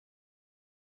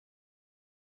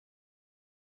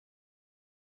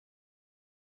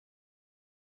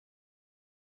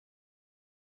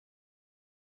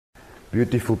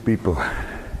Beautiful people.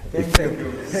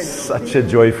 It's such a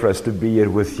joy for us to be here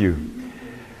with you.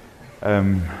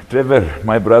 Trevor,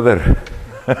 my brother,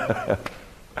 I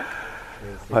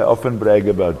often brag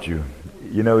about you.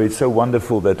 You know, it's so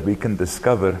wonderful that we can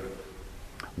discover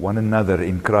one another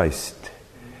in Christ.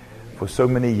 For so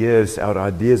many years, our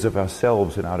ideas of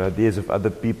ourselves and our ideas of other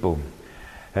people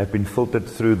have been filtered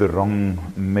through the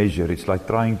wrong measure. It's like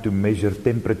trying to measure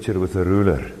temperature with a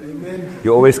ruler. Amen.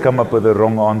 You always come up with the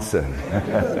wrong answer.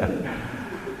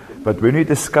 But when we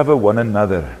discover one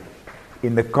another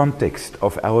in the context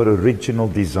of our original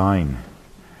design,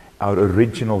 our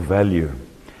original value,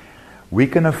 we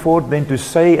can afford then to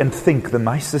say and think the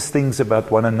nicest things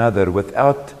about one another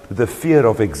without the fear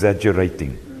of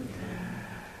exaggerating.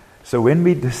 So when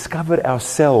we discover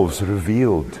ourselves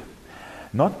revealed,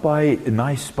 not by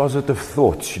nice positive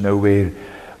thoughts, you know, where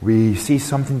we see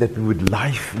something that we would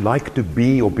like to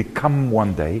be or become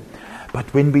one day,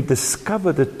 but when we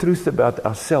discover the truth about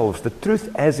ourselves, the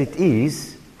truth as it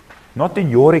is, not in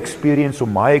your experience or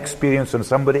my experience or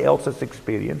somebody else's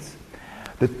experience,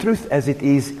 the truth as it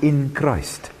is in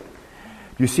Christ.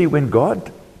 You see, when God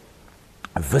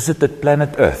visited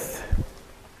planet Earth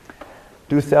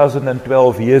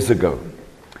 2012 years ago,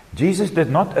 Jesus did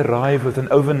not arrive with an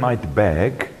overnight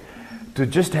bag to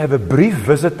just have a brief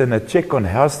visit and a check on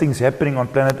how's things happening on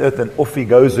planet Earth, and off he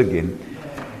goes again.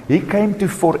 He came to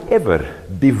forever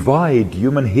divide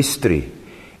human history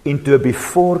into a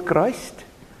before Christ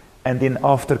and an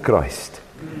after Christ.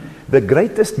 The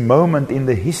greatest moment in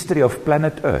the history of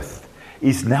planet Earth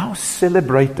is now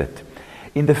celebrated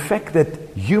in the fact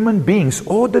that human beings,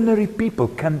 ordinary people,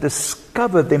 can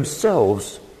discover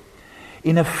themselves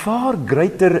in a far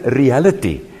greater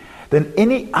reality than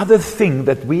any other thing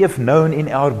that we have known in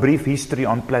our brief history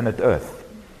on planet Earth.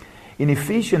 In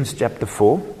Ephesians chapter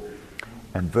 4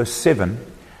 and verse 7,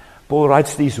 Paul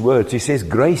writes these words. He says,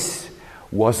 "Grace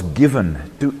was given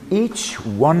to each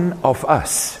one of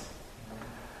us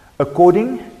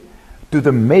according to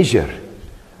the measure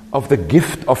of the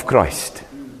gift of Christ."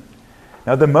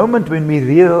 Now, the moment when we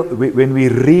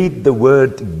read the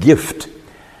word gift,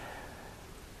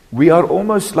 we are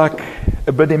almost like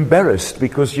a bit embarrassed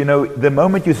because, you know, the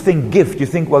moment you think gift, you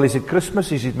think, well, is it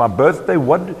Christmas? Is it my birthday?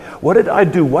 What did I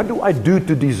do? What do I do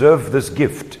to deserve this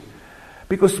gift?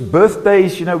 Because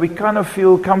birthdays, you know, we kind of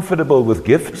feel comfortable with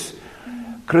gifts.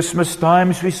 Christmas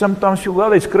times, we sometimes feel,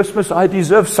 well, it's Christmas, I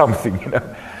deserve something, you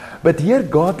know. But here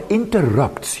God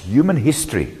interrupts human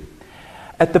history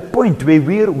at the point where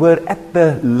we were at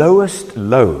the lowest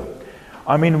low.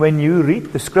 I mean, when you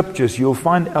read the scriptures, you'll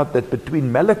find out that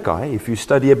between Malachi, if you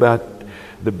study about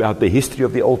the history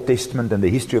of the Old Testament and the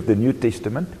history of the New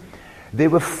Testament, there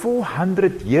were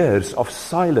 400 years of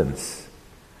silence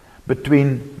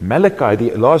between Malachi,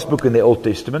 the last book in the Old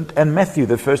Testament, and Matthew,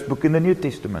 the first book in the New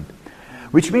Testament.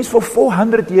 Which means for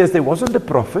 400 years there wasn't a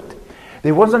prophet,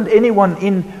 there wasn't anyone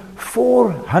in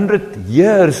 400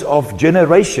 years of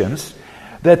generations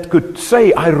that could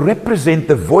say, I represent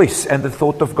the voice and the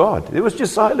thought of God. There was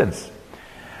just silence.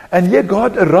 And here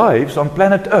God arrives on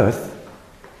planet Earth,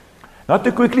 not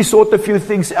to quickly sort a few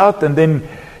things out and then,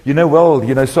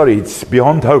 sorry, it's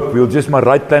beyond hope. We'll just maar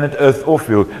write planet Earth off.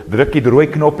 We'll druk die rooi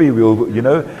knoppie. We'll,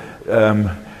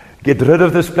 get rid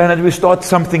of this planet. We'll start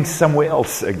something somewhere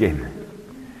else again.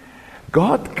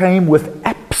 God came with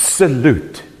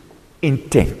absolute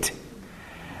intent.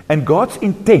 And God's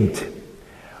intent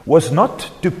was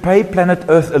not to pay planet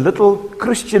Earth a little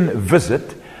Christian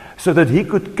visit so that he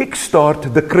could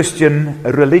kickstart the Christian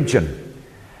religion.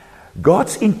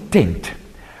 God's intent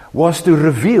was to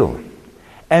reveal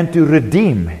and to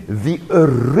redeem the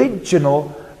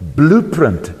original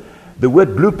blueprint. The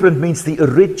word blueprint means the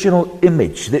original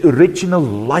image, the original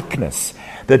likeness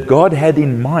that God had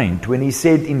in mind when he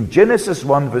said in Genesis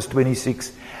 1 verse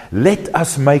 26, let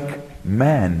us make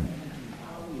man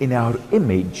in our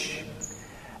image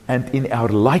and in our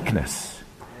likeness.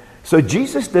 So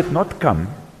Jesus did not come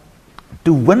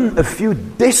to win a few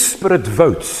desperate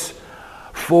votes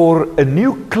for a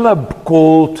new club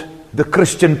called the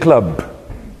Christian Club.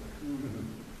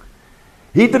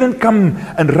 He didn't come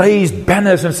and raise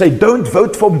banners and say, don't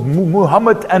vote for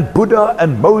Muhammad and Buddha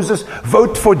and Moses,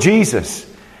 vote for Jesus.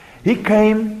 He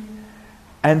came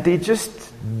and he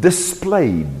just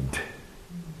displayed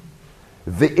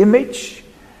the image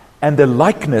and the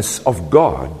likeness of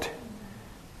God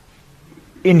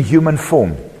in human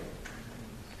form.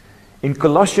 In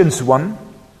Colossians 1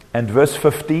 and verse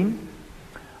 15,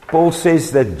 Paul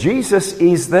says that Jesus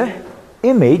is the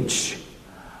image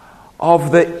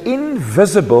of the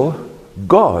invisible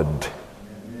God.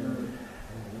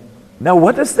 Now,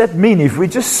 what does that mean? If we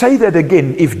just say that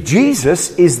again, if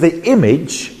Jesus is the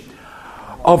image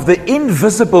of the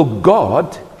invisible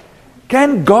God,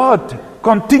 can God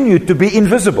continue to be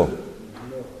invisible?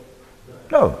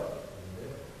 No.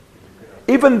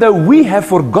 Even though we have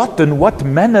forgotten what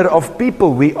manner of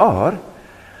people we are,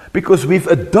 because we've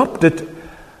adopted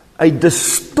a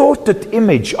distorted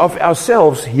image of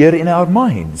ourselves here in our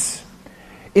minds.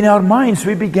 In our minds,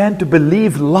 we began to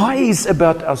believe lies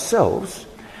about ourselves.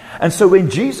 And so when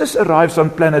Jesus arrives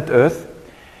on planet Earth,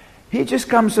 he just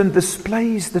comes and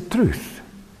displays the truth,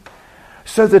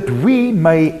 so that we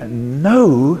may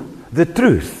know the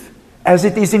truth as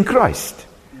it is in Christ.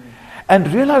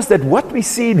 And realize that what we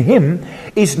see in him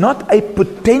is not a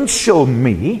potential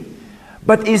me,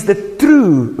 but is the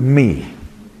true me.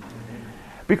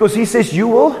 Because he says, you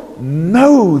will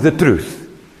know the truth.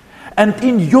 And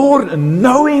in your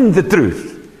knowing the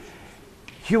truth,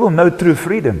 you will know true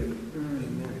freedom.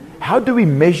 How do we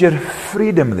measure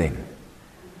freedom then?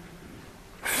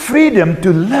 Freedom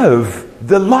to live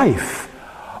the life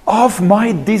of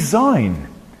my design.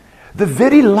 The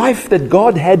very life that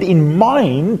God had in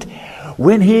mind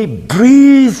when he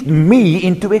breathed me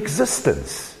into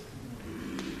existence.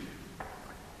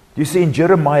 You see, in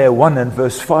Jeremiah 1 and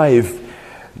verse 5,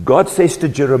 God says to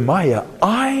Jeremiah,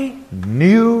 I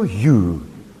knew you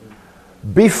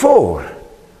before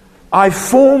I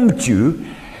formed you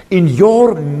in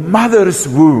your mother's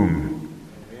womb.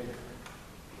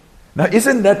 Now,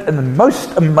 isn't that a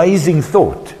most amazing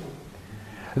thought?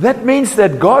 That means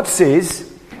that God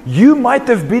says, you might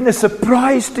have been a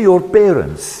surprise to your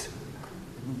parents.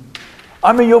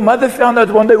 I mean, your mother found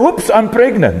out one day, oops, I'm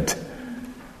pregnant.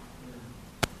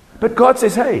 But God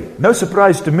says, hey, no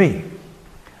surprise to me.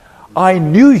 I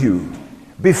knew you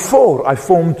before I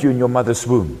formed you in your mother's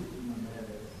womb.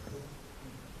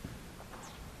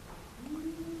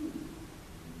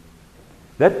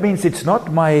 That means it's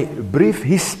not my brief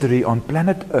history on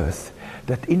planet Earth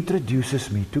that introduces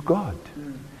me to God.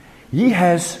 He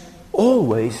has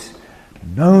always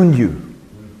known you.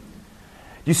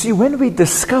 You see, when we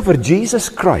discover Jesus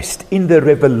Christ in the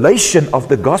revelation of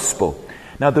the gospel,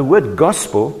 now the word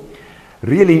gospel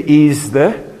really is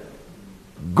the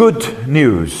good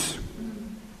news.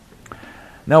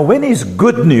 Now, when is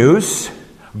good news?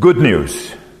 Good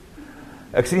news.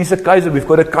 Ek sien hier's 'n Kaiser. We've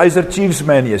got a Kaiser Chiefs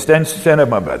man here. Stand up,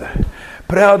 my brother.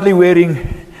 Proudly wearing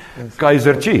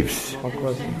Kaiser Chiefs.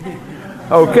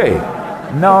 Okay.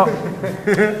 Now,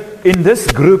 in this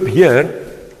group here,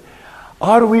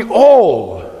 are we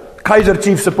all Kaiser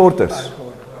Chiefs supporters?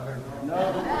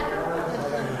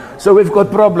 So we've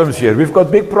got problems here. We've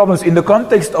got big problems. In the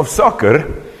context of soccer,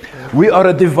 we are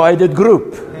a divided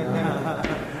group.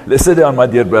 Let's sit down, my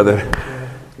dear brother.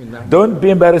 Don't be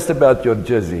embarrassed about your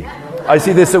jersey. I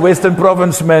see there's a Western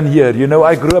Province man here. You know,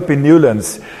 I grew up in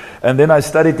Newlands, and then I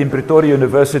studied in Pretoria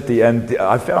University, and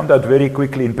I found out very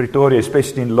quickly in Pretoria,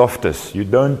 especially in Loftus, you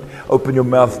don't open your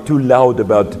mouth too loud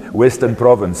about Western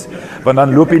Province. Want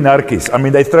dan loop die narkies. I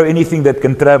mean, they throw anything that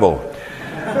can travel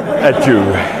at you.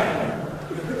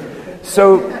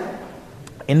 So,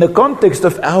 in the context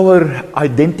of our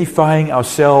identifying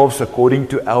ourselves according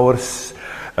to our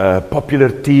popular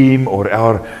team or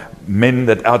our men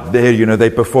that out there, you know, they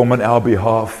perform on our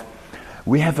behalf,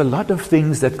 we have a lot of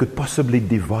things that could possibly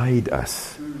divide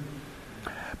us.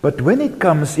 But when it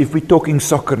comes, if we're talking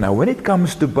soccer now, when it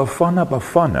comes to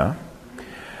Bafana,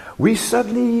 we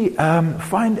suddenly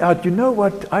find out, you know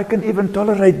what, I can even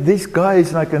tolerate these guys,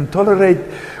 and I can tolerate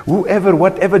whoever,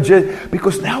 whatever,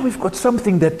 because now we've got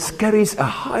something that carries a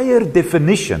higher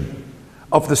definition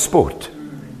of the sport.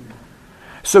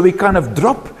 So we kind of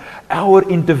drop our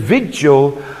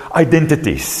individual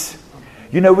identities.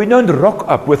 You know, we don't rock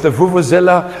up with a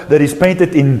vuvuzela that is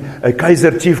painted in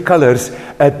Kaiser Chief colors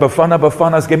at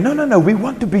Bafana's game. No. We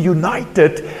want to be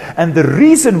united. And the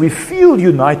reason we feel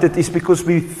united is because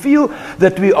we feel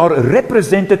that we are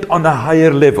represented on a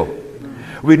higher level.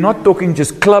 We're not talking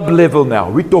just club level now.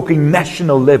 We're talking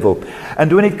national level.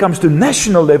 And when it comes to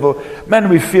national level, man,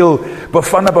 we feel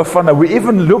Bafana. We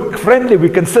even look friendly. We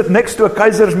can sit next to a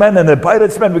Kaiser's man and a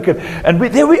Pirates man.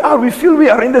 There we are. We feel we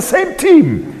are in the same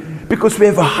team. Because we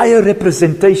have a higher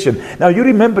representation. Now, you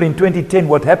remember in 2010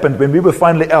 what happened when we were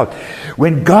finally out.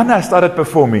 When Ghana started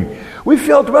performing, we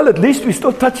felt, well, at least we're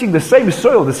still touching the same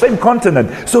soil, the same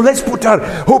continent. So let's put our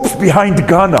hopes behind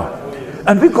Ghana.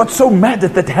 And we got so mad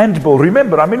at that handball.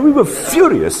 Remember, I mean, we were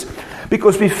furious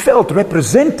because we felt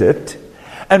represented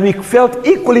and we felt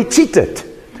equally cheated.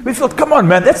 We felt, come on,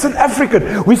 man, that's an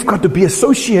African. We've got to be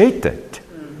associated.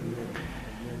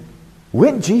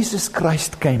 When Jesus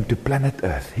Christ came to planet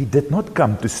Earth, he did not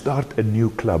come to start a new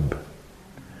club,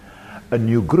 a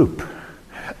new group,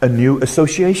 a new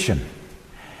association.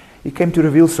 He came to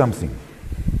reveal something.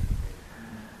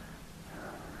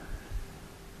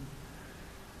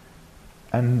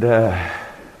 And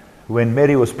when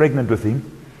Mary was pregnant with him,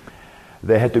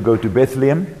 they had to go to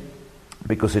Bethlehem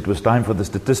because it was time for the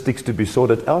statistics to be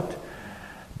sorted out.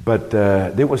 But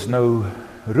there was no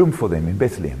room for them in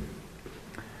Bethlehem.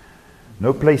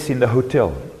 No place in the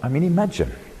hotel. I mean,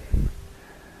 imagine.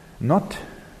 Not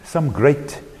some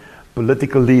great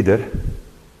political leader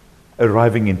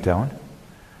arriving in town.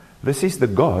 This is the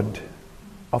God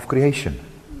of creation.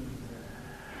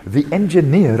 The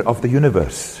engineer of the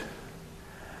universe.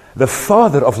 The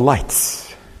Father of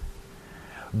lights.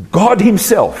 God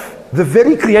Himself. The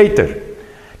very Creator.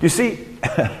 You see,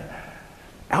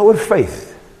 our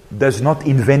faith does not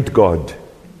invent God.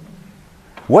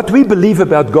 What we believe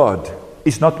about God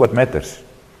is not what matters.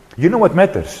 You know what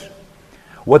matters?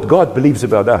 What God believes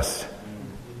about us.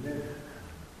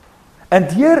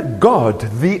 And here God,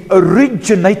 the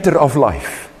originator of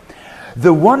life,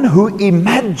 the one who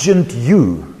imagined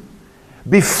you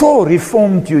before He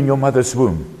formed you in your mother's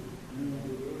womb,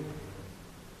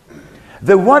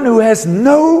 the one who has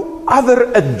no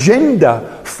other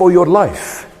agenda for your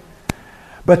life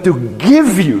but to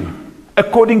give you,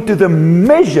 according to the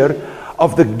measure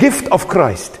of the gift of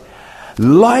Christ,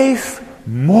 life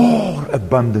more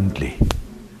abundantly,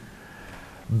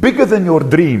 bigger than your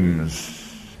dreams.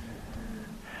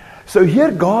 So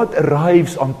here God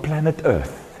arrives on planet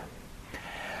Earth,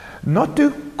 not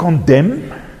to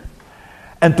condemn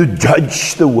and to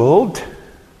judge the world,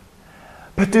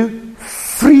 but to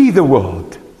free the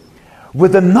world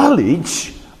with the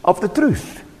knowledge of the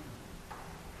truth.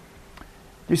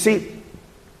 You see,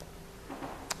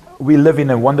 we live in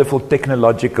a wonderful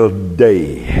technological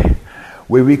day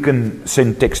where we can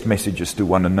send text messages to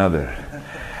one another.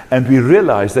 And we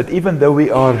realize that even though we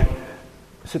are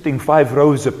sitting 5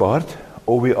 rows apart,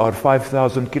 or we are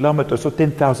 5,000 kilometers or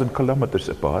 10,000 kilometers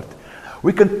apart,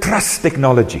 we can trust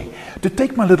technology to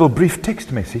take my little brief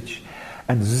text message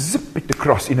and zip it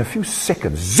across in a few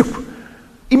seconds. Zoop!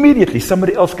 Immediately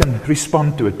somebody else can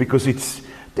respond to it because it's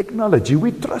technology.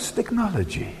 We trust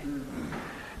technology.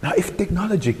 Now, if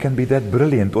technology can be that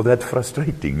brilliant or that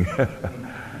frustrating,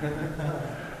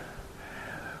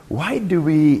 why do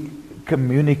we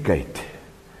communicate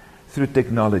through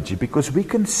technology? Because we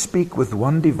can speak with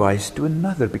one device to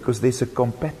another because there's a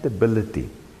compatibility.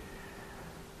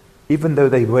 Even though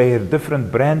they wear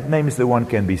different brand names, the one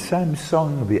can be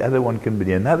Samsung, the other one can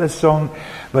be another song,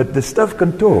 but the stuff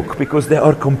can talk because they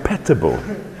are compatible.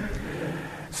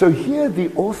 So here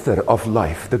the author of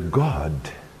life, the God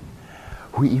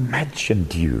who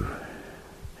imagined you,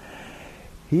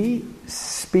 He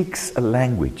speaks a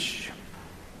language,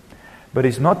 but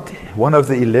it's not one of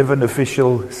the 11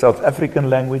 official South African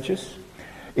languages.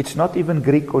 It's not even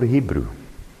Greek or Hebrew.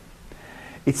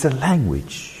 It's a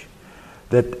language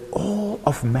that all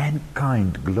of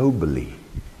mankind globally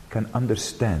can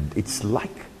understand. It's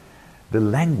like the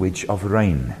language of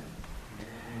rain.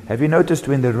 Have you noticed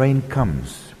when the rain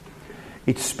comes,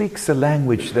 it speaks a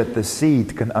language that the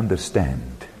seed can understand.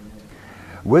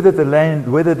 Whether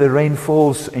the rain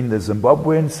falls in the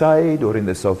Zimbabwean side or in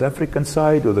the South African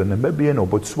side or the Namibian or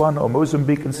Botswana or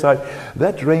Mozambican side,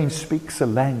 that rain speaks a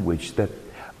language that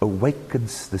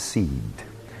awakens the seed.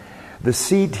 The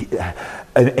seed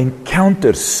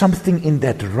encounters something in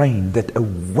that rain that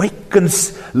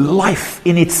awakens life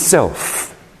in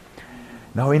itself.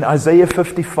 Now in Isaiah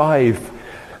 55,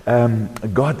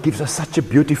 God gives us such a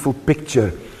beautiful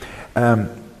picture.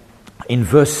 In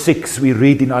verse 6 we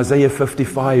read in Isaiah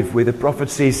 55 where the prophet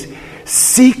says,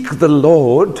 "Seek the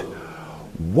Lord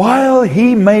while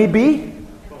He may be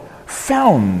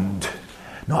found."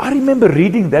 Now I remember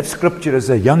reading that scripture as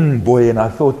a young boy and I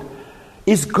thought,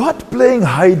 is God playing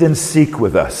hide and seek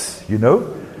with us? You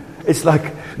know? It's like,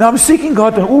 now I'm seeking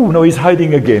God and oh no, He's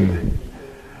hiding again.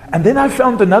 And then I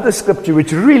found another scripture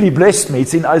which really blessed me.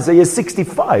 It's in Isaiah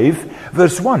 65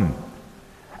 verse 1.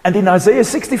 And in Isaiah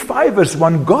 65 verse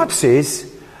 1, God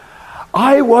says,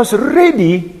 "I was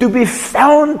ready to be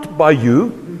found by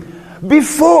you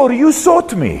before you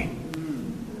sought me.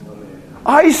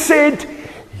 I said,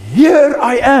 here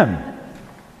I am."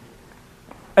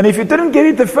 And if you didn't get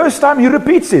it the first time, he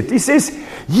repeats it. He says,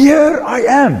 "Here I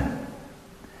am."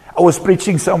 I was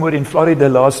preaching somewhere in Florida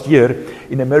last year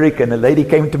in America, and a lady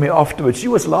came to me afterwards. She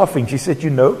was laughing. She said, "You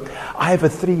know, I have a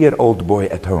 3-year-old boy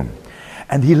at home,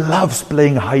 and he loves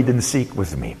playing hide and seek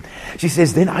with me." She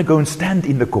says, "Then I go and stand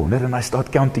in the corner, and I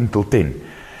start counting till 10.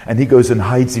 And he goes and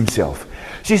hides himself."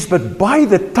 She says, "But by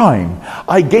the time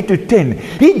I get to 10,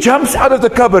 he jumps out of the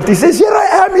cupboard. He says, 'Here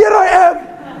I am, here I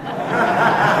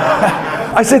am.'"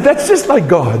 I said, that's just like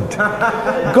God.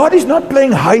 God is not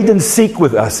playing hide and seek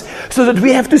with us, so that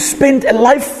we have to spend a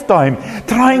lifetime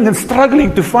trying and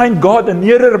struggling to find God and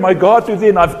nearer my God to thee.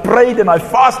 And I've prayed and I've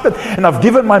fasted and I've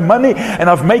given my money and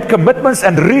I've made commitments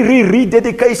and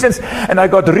rededications, and I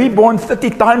got reborn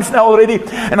 30 times now already,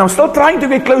 and I'm still trying to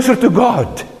get closer to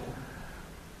God.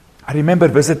 I remember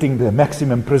visiting the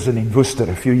maximum prison in Worcester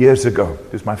a few years ago.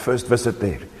 It was my first visit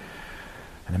there.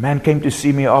 And a man came to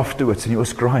see me afterwards, and he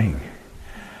was crying.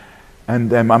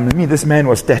 And this man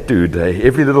was tattooed.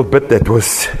 Every little bit that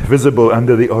was visible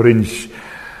under the orange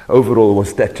overall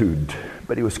was tattooed.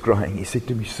 But he was crying. He said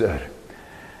to me, "Sir,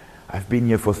 I've been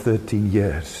here for 13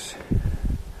 years.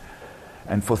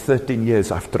 And for 13 years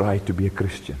I've tried to be a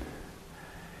Christian."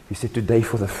 He said, "Today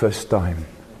for the first time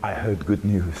I heard good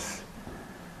news."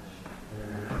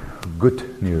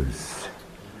 Good news.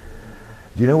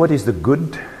 Do you know what is the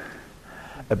good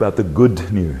about the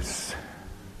good news?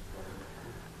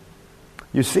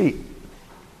 You see,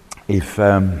 if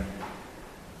I'm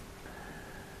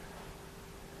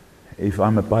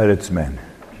a Pirates man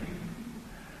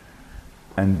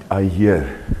and I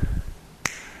hear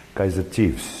Kaizer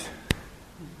Chiefs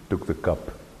took the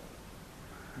cup,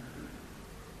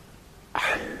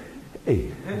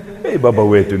 hey Baba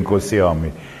Wetu Nkosi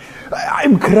Yami,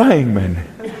 I'm crying, man,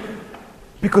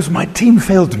 because my team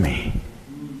failed me.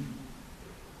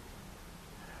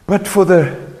 But for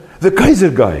the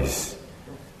Kaizer guys,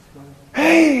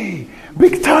 hey,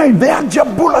 big time, they are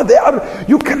Jabula,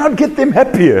 you cannot get them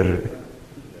happier.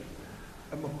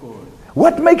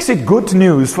 What makes it good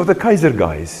news for the Kaizer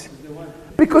guys?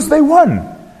 Because they won.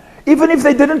 Even if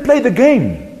they didn't play the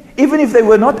game, even if they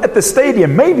were not at the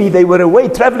stadium, maybe they were away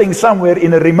traveling somewhere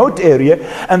in a remote area,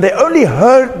 and they only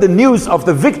heard the news of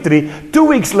the victory 2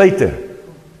 weeks later.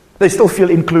 They still feel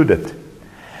included.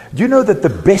 Do you know that the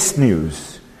best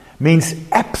news means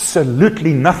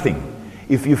absolutely nothing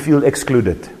if you feel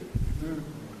excluded?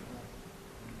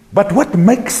 But what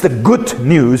makes the good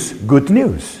news good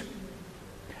news?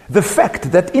 The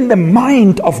fact that in the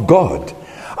mind of God,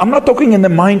 I'm not talking in the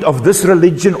mind of this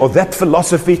religion or that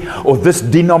philosophy or this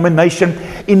denomination,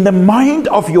 in the mind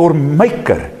of your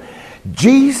Maker,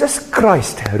 Jesus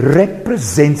Christ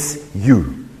represents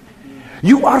you.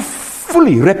 You are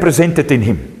fully represented in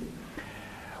Him.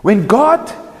 When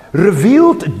God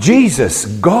revealed Jesus,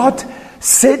 God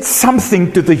said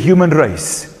something to the human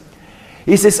race.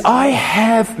 He says, "I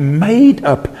have made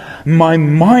up my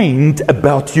mind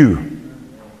about you."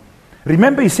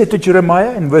 Remember, He said to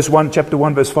Jeremiah in chapter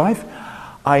 1, verse 5,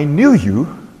 "I knew you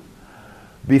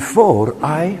before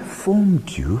I formed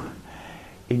you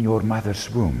in your mother's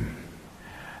womb."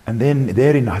 And then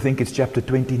there in, I think it's chapter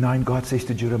 29, God says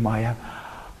to Jeremiah,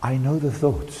 "I know the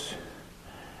thoughts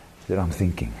that I'm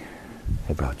thinking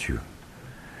about you.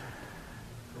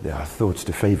 There are thoughts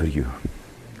to favor you,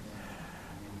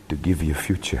 to give you a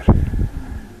future."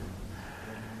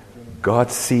 God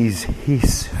sees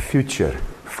His future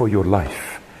for your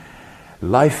life.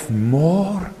 Life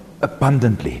more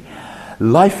abundantly.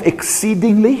 Life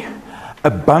exceedingly,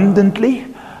 abundantly,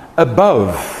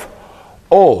 above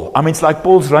all. I mean, it's like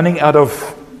Paul's running out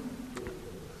of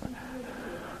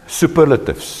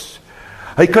superlatives.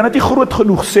 Hy kan dit nie groot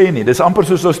genoeg sê nie. Dis amper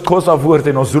soos ons Xhosa woord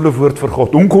en ons Zulu woord vir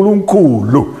God.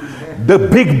 Unkulunkulu. The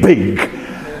big.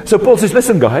 So Paul says,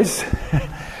 listen guys,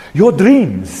 your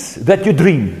dreams that you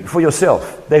dream for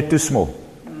yourself, they're too small.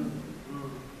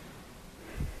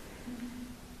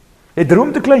 Jy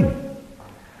droom te klein.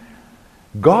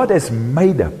 God has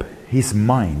made up His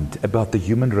mind about the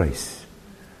human race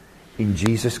in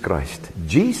Jesus Christ.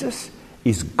 Jesus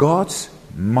is God's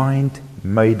mind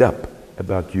made up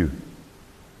about you.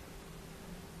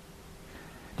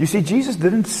 You see, Jesus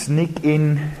didn't sneak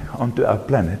in onto our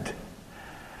planet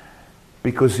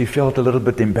because He felt a little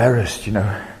bit embarrassed,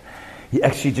 He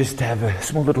actually just have a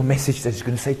small little message that He's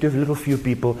going to say to a little few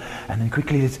people, and then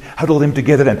quickly let's huddle them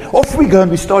together and off we go, and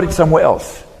we start it somewhere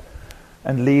else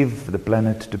and leave the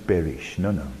planet to perish.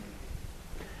 No.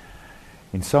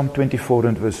 In Psalm 24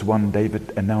 and verse 1,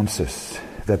 David announces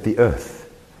that the earth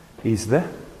is the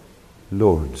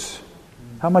Lord's.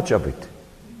 How much of it?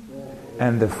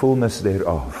 And the fullness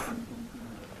thereof.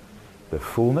 The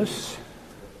fullness?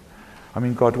 I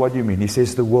mean, God, what do you mean? He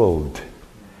says the world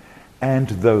and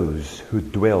those who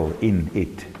dwell in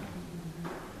it.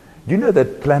 Do you know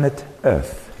that planet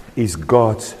Earth is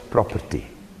God's property?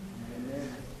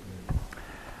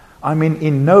 I mean,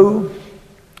 in no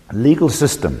legal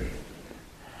system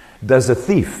does a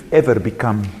thief ever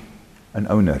become an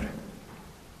owner.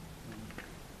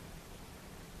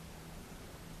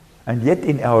 And yet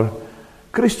in our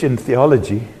Christian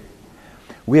theology,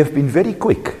 we have been very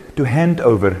quick to hand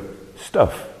over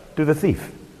stuff to the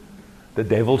thief, the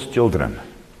devil's children.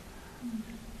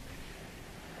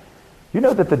 You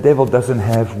know that the devil doesn't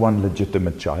have one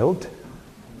legitimate child?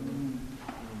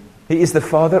 He is the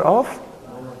father of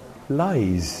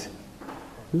lies.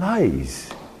 Lies.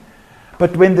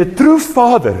 But when the true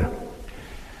Father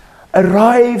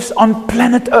arrives on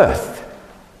planet Earth,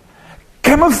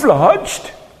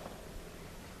 camouflaged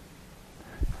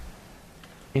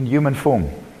in human form,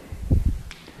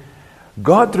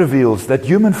 God reveals that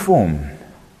human form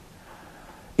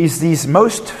is His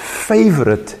most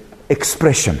favorite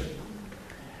expression.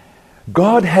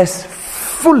 God has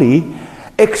fully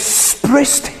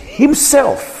expressed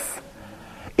Himself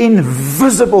in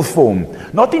visible form,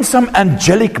 not in some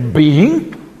angelic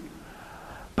being,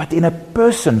 but in a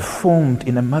person formed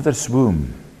in a mother's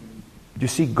womb. You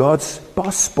see, God's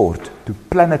passport to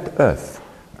planet Earth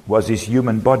was His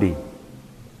human body.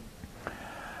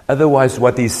 Otherwise,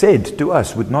 what He said to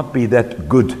us would not be that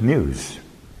good news,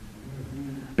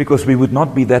 because we would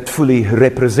not be that fully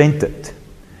represented.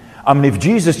 I mean, if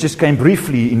Jesus just came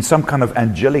briefly in some kind of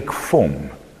angelic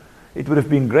form, it would have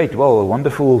been great. Well, a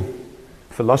wonderful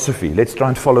philosophy. Let's try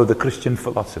and follow the Christian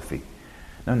philosophy.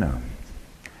 No.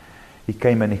 He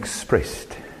came and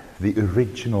expressed the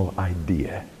original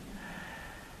idea.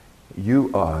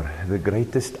 You are the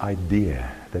greatest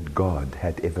idea that God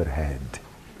had ever had.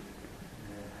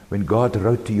 When God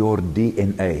wrote to your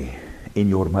DNA in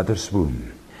your mother's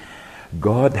womb,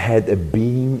 God had a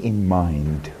being in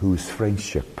mind whose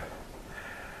friendship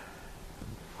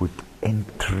would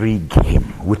intrigue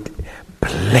Him, would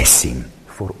bless Him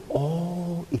for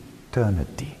all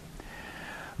eternity.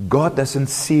 God doesn't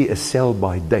see a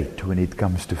sell-by date when it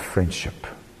comes to friendship.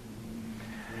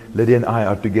 Lydia and I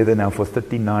are together now for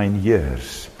 39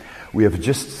 years. We have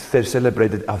just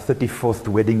celebrated our 34th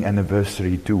wedding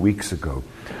anniversary 2 weeks ago.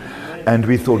 And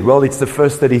we thought, well, it's the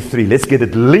first 33. Let's get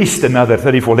at least another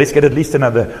 34. Let's get at least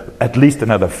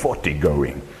another 40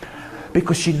 going.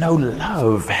 Because you know,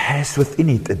 love has within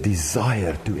it a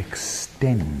desire to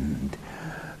extend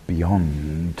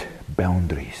beyond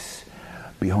boundaries,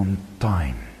 beyond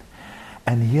time.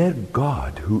 And here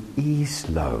God, who is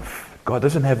love, God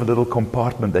doesn't have a little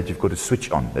compartment that you've got to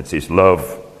switch on that says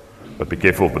love, but be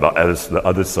careful with the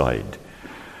other side.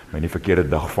 Moenie verkeerde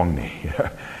dag vang nie.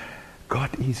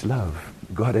 God is love.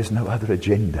 God has no other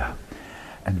agenda.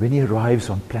 And when He arrives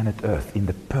on planet Earth in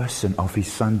the person of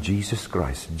His Son Jesus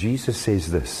Christ, Jesus says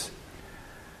this.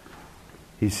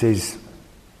 He says,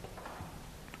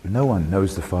 no one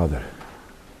knows the Father.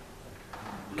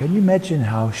 Can you imagine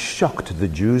how shocked the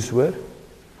Jews were?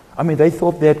 I mean, they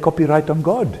thought they had copyright on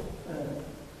God.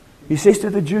 He says to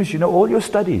the Jews, you know, all your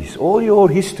studies, all your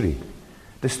history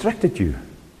distracted you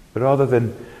rather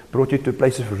than brought you to a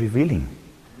place of revealing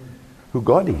who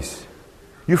God is.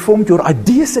 You formed your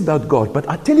ideas about God, but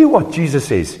I tell you what, Jesus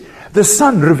says, the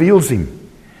Son reveals Him.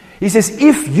 He says,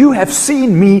 if you have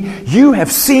seen me, you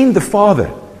have seen the Father.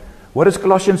 What does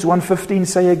Colossians 1:15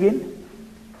 say again?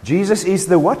 Jesus is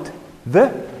the what?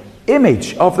 The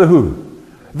image of the who?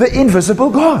 The invisible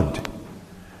God.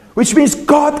 Which means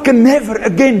God can never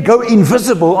again go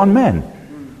invisible on man.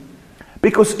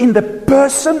 Because in the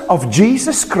person of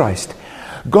Jesus Christ,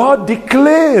 God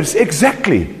declares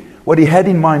exactly what He had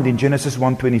in mind in Genesis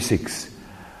 1:26.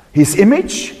 His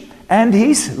image and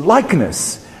His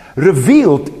likeness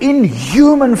revealed in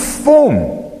human form.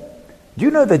 Do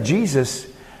you know that Jesus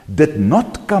did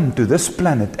not come to this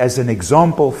planet as an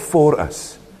example for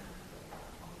us?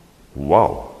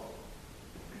 Wow.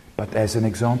 But as an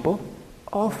example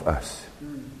of us.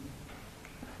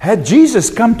 Had Jesus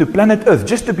come to planet Earth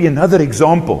just to be another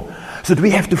example, so that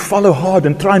we have to follow hard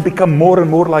and try and become more and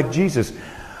more like Jesus,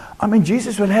 I mean,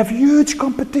 Jesus will have huge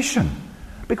competition.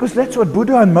 Because that's what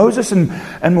Buddha and Moses and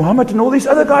Muhammad and all these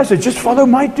other guys said. Just follow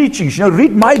my teachings. You know,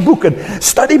 read my book and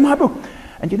study my book.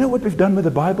 And you know what we've done with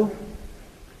the Bible?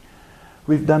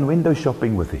 We've done window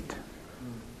shopping with it.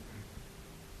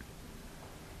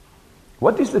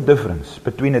 What is the difference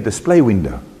between a display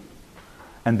window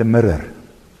and the mirror?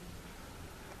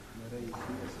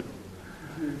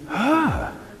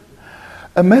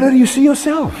 A mirror, you see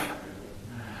yourself.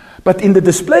 But in the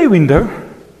display window,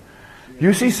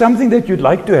 you see something that you'd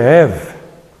like to have,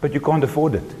 but you can't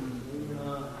afford it.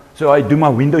 So I do my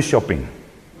window shopping.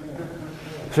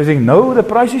 So I think, no, the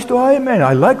price is too high, man.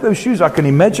 I like those shoes. I can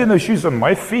imagine those shoes on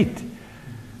my feet.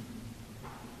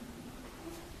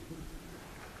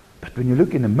 But when you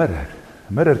look in a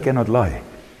mirror cannot lie.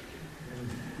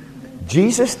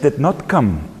 Jesus did not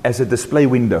come as a display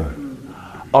window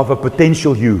of a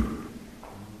potential you.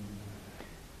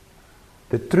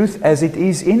 The truth as it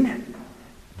is in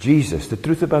Jesus. The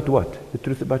truth about what? The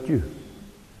truth about you.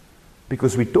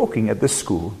 Because we're talking at this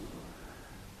school,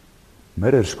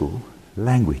 mirror school,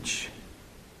 language.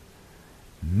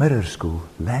 Mirror school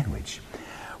language.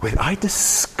 Where I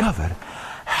discover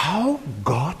how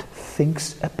God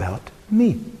thinks about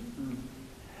me.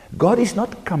 God is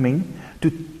not coming to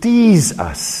tease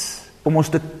us, om ons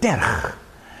te terg,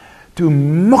 to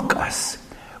mock us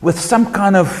with some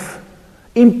kind of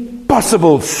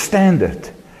impossible standard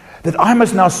that I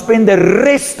must now spend the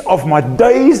rest of my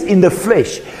days in the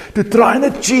flesh to try and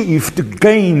achieve, to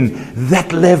gain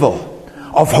that level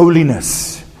of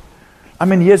holiness. I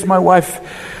mean, here's my wife.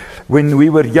 When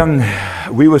we were young,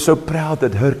 we were so proud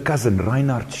that her cousin,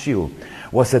 Reinhard Schiel,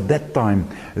 was at that time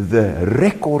the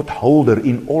record holder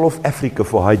in all of Africa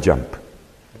for high jump.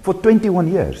 For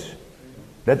 21 years.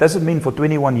 That doesn't mean for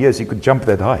 21 years he could jump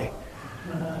that high.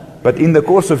 But in the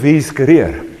course of his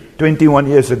career, 21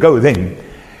 years ago then,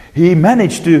 he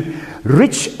managed to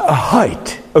reach a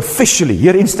height officially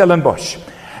here in Stellenbosch.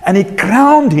 And it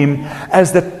crowned him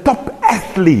as the top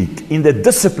athlete in the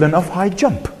discipline of high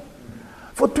jump.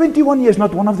 For 21 years,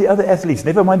 not one of the other athletes,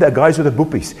 never mind the guys with the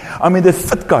boopies. I mean, the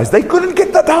fit guys, they couldn't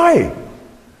get that high.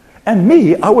 And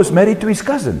me, I was married to his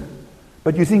cousin.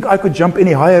 But you think I could jump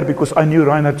any higher because I knew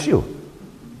Reinhard Schiel?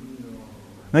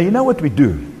 Now, you know what we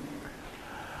do?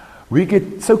 We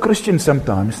get so Christian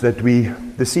sometimes that we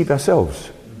deceive ourselves.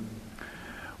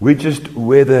 We just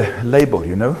wear the label,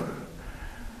 you know,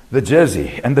 the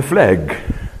jersey and the flag.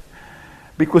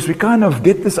 Because we kind of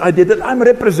get this idea that I'm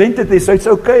represented there, so it's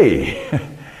okay.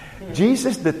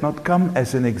 Jesus did not come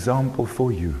as an example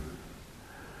for you,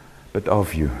 but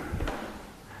of you.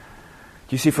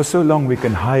 You see, for so long we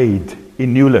can hide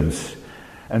in Newlands,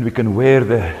 and we can wear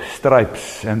the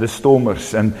stripes and the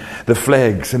stormers and the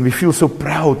flags, and we feel so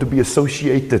proud to be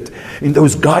associated in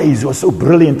those guys who are so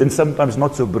brilliant and sometimes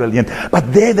not so brilliant.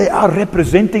 But there they are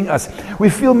representing us. We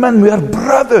feel, man, we are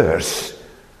brothers.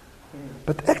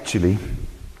 But actually,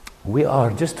 we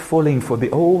are just falling for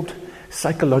the old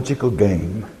psychological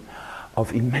game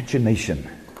of imagination.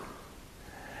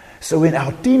 So when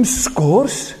our team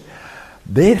scores,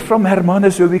 they're from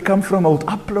Hermanus, where we come from, old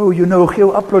Uplo, you know,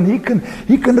 Gil Uplo, and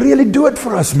he can really do it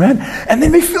for us, man. And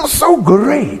then we feel so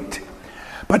great.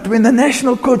 But when the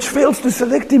national coach fails to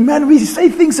select him, man, we say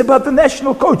things about the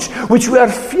national coach, which we are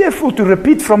fearful to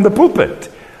repeat from the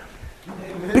pulpit.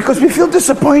 Because we feel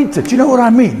disappointed, you know what I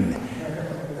mean?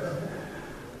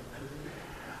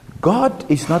 God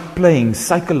is not playing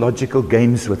psychological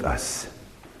games with us.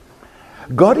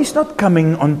 God is not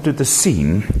coming onto the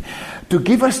scene to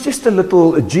give us just a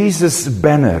little Jesus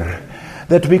banner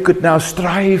that we could now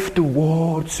strive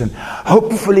towards, and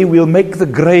hopefully we'll make the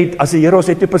grade, as die Here ons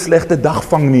het op 'n slegte dag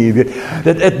vang nie, weet,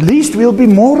 that at least we'll be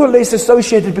more or less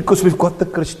associated because we've got the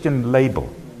Christian label.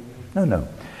 No.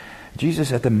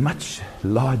 Jesus had a much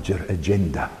larger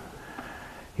agenda.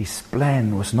 His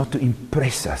plan was not to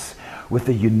impress us with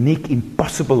a unique,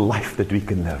 impossible life that we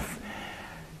can live.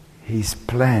 His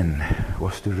plan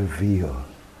was to reveal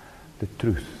the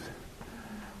truth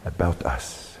about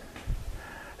us,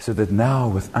 so that now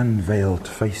with unveiled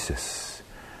faces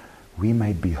we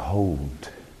may behold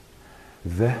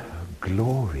the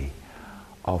glory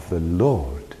of the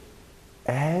Lord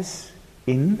as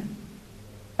in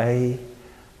a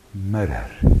mirror.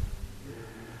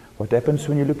 What happens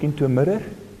when you look into a mirror?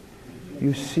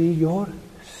 You see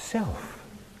yourself.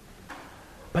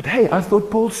 But hey, I thought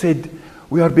Paul said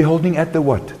we are beholding at the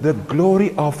what? The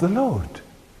glory of the Lord.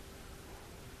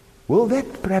 Will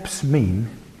that perhaps mean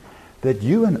that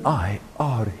you and I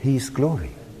are His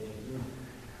glory?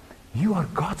 You are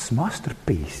God's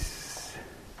masterpiece.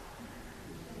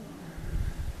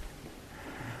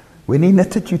 When He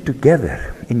knitted you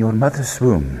together in your mother's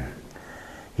womb,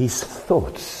 His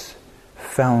thoughts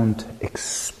found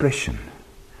expression,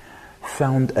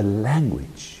 found a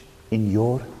language in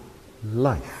your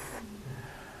life.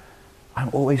 I'm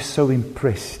always so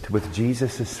impressed with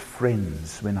Jesus'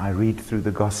 friends when I read through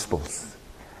the Gospels.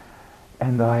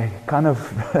 And I kind of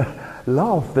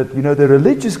laugh that, you know, the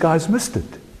religious guys missed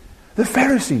it. The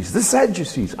Pharisees, the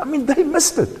Sadducees, I mean, they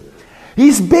missed it.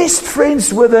 His best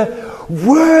friends were the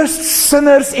worst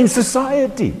sinners in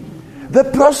society. The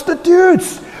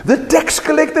prostitutes, the tax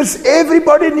collectors,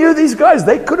 everybody knew these guys.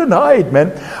 They couldn't hide,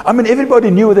 man. I mean,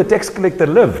 everybody knew where the tax collector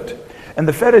lived. And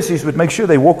the Pharisees would make sure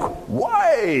they walk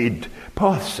wide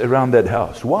paths around that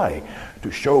house. Why?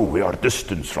 To show we are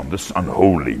distant from this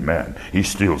unholy man. He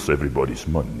steals everybody's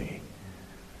money.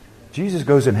 Jesus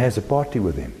goes and has a party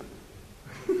with him.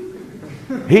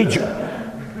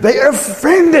 They're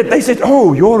offended. They said,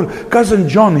 oh, your cousin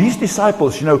John, his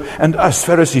disciples, you know, and us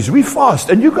Pharisees, we fast.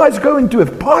 And you guys go into a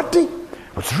party?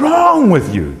 What's wrong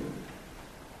with you?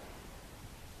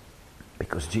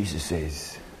 Because Jesus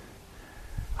says,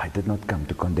 I did not come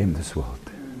to condemn this world.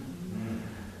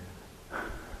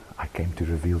 I came to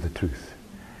reveal the truth.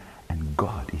 And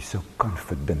God is so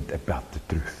confident about the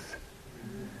truth.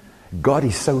 God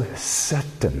is so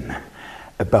certain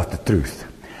about the truth.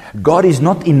 God is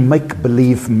not in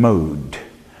make-believe mode,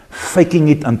 faking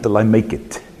it until I make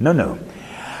it. No.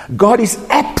 God is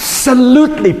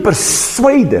absolutely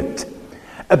persuaded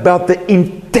about the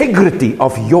integrity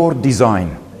of your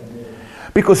design.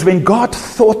 Because when God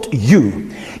thought you,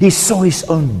 He saw His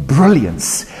own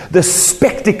brilliance, the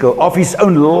spectacle of His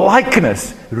own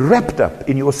likeness wrapped up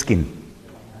in your skin.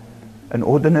 An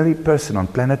ordinary person on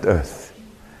planet Earth,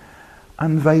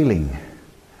 unveiling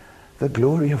the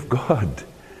glory of God.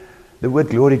 The word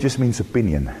glory just means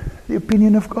opinion. The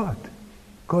opinion of God.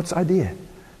 God's idea.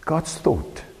 God's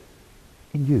thought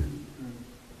in you.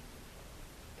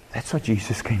 That's what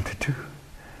Jesus came to do.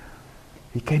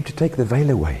 He came to take the veil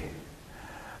away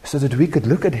so that we could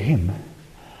look at Him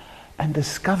and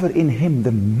discover in Him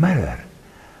the mirror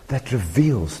that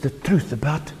reveals the truth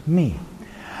about me.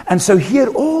 And so here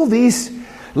all these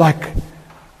like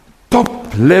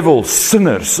top level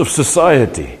sinners of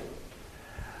society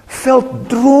felt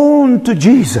drawn to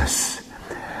Jesus.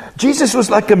 Jesus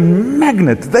was like a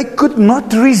magnet. They could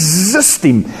not resist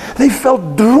Him. They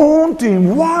felt drawn to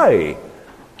Him. Why?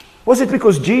 Was it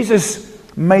because Jesus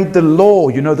made the law,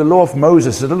 the law of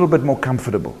Moses, a little bit more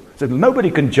comfortable? So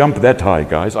nobody can jump that high,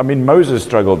 guys. I mean, Moses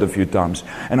struggled a few times.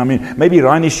 And I mean, maybe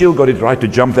Riney Shield got it right to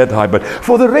jump that high. But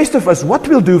for the rest of us, what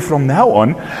we'll do from now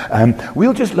on,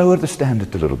 we'll just lower the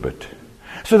standard a little bit.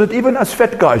 So that even as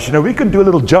fat guys, we can do a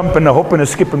little jump and a hop and a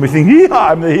skip and we think, yeah,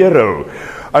 I'm the hero.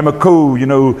 I'm a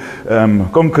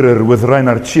conqueror with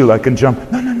Reinhard Schiele. I can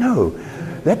jump. No.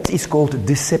 That is called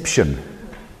deception.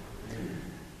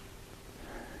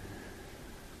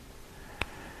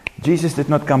 Jesus did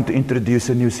not come to introduce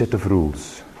a new set of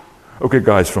rules. Okay,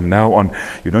 guys, from now on,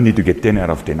 you don't need to get 10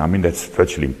 out of 10. I mean, that's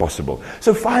virtually impossible.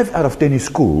 So 5 out of 10 is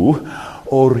cool.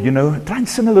 Or, try and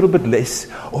sin a little bit less.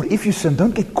 Or if you sin,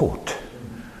 don't get caught.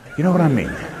 You know what I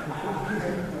mean?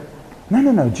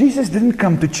 No. Jesus didn't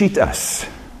come to cheat us.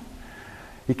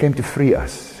 He came to free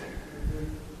us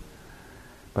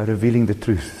by revealing the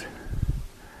truth.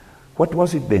 What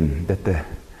was it then that the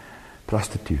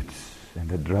prostitutes and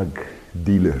the drug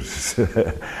dealers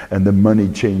and the money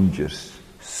changers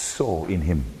saw in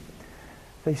Him?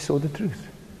 They saw the truth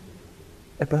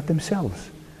about themselves.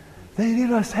 They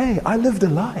realized, hey, I lived a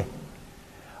lie.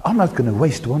 I'm not going to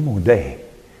waste one more day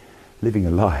living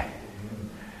a lie,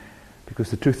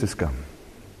 because the truth has come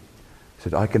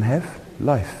so that I can have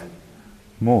life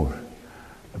more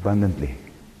abundantly.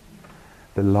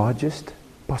 The largest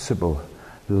possible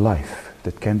life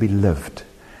that can be lived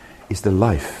is the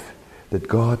life that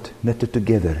God knitted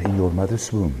together in your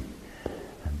mother's womb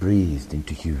and breathed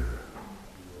into you.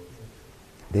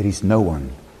 There is no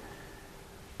one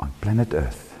on planet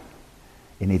Earth,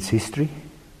 in its history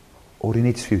or in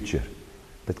its future,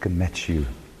 that can match you.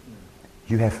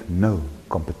 You have no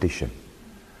competition.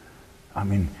 I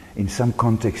mean, in some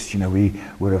context, we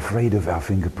were afraid of our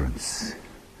fingerprints.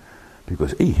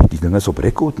 Because, die ding is op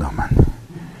record nou, man.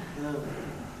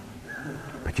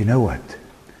 But you know what?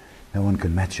 No one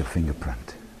can match your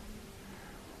fingerprint.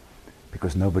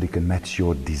 Because nobody can match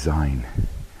your design.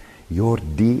 Your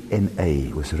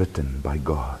DNA was written by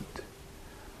God.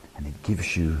 And it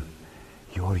gives you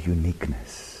your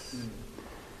uniqueness.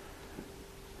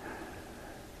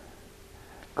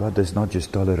 God does not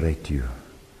just tolerate you.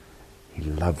 He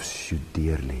loves you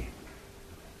dearly.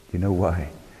 You know why?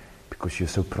 Because you're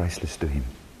so priceless to Him.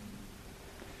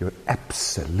 You're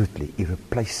absolutely,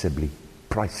 irreplaceably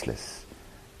priceless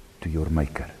to your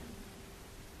Maker.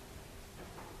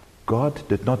 God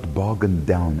did not bargain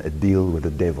down a deal with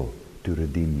the devil to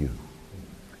redeem you.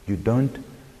 You don't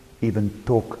even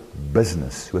talk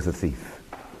business with a thief.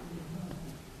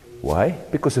 Why?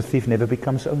 Because a thief never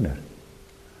becomes owner.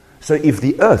 So if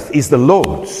the earth is the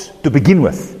Lord's to begin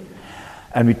with,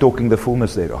 and we're talking the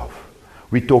fullness thereof,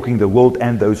 we're talking the world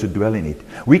and those who dwell in it,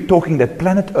 we're talking that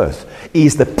planet Earth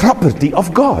is the property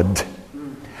of God.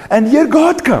 And here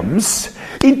God comes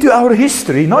into our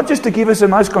history, not just to give us a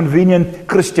nice convenient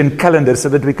Christian calendar so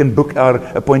that we can book our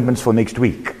appointments for next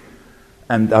week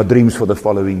and our dreams for the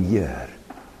following year,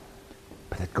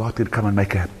 but that God could come and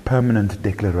make a permanent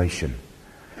declaration.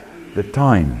 The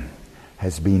time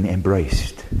has been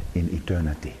embraced in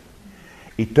eternity.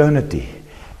 Eternity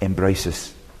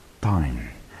embraces time.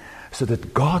 So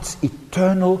that God's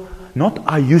eternal, not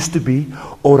I used to be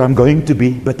or I'm going to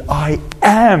be, but I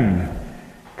am,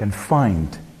 can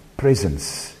find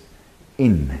presence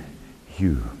in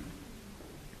you.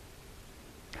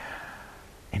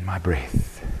 in my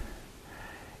breath,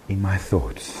 in my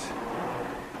thoughts,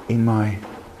 in my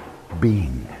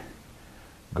being,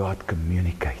 God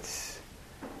communicates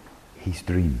His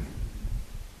dream.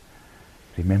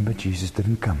 Remember, Jesus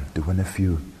didn't come to win a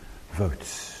few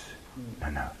votes.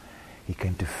 No. He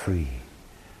came to free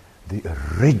the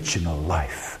original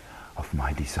life of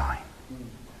my design.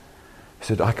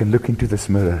 So that I can look into this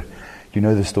mirror. You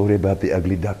know the story about the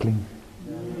ugly duckling?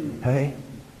 Hey?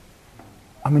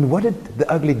 I mean, what did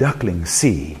the ugly duckling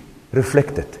see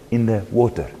reflected in the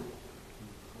water?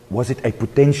 Was it a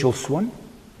potential swan?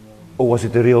 Or was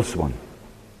it a real swan?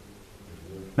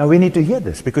 Now we need to hear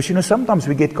this, because sometimes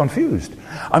we get confused.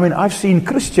 I mean, I've seen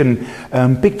Christian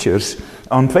pictures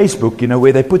on Facebook,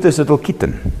 where they put this little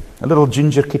kitten, a little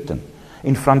ginger kitten,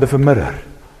 in front of a mirror.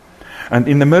 And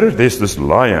in the mirror there's this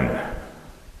lion.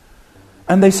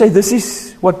 And they say this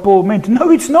is what Paul meant.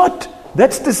 No, it's not.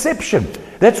 That's deception.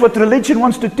 That's what religion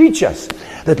wants to teach us.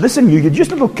 That listen, you're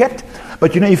just a little cat,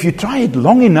 but if you try it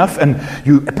long enough and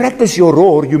you practice your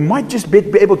roar, you might just be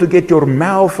able to get your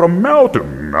meow from meow to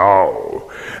meow.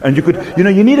 And you could,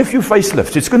 you need a few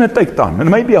facelifts. It's going to take time.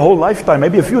 And maybe a whole lifetime,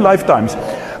 maybe a few lifetimes.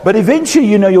 But eventually,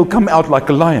 you'll come out like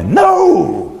a lion.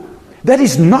 No! That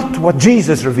is not what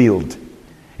Jesus revealed.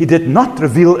 He did not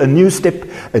reveal a new step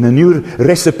and a new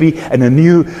recipe and a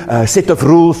new set of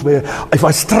rules where if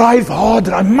I strive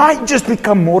harder, I might just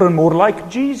become more and more like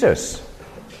Jesus.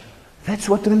 That's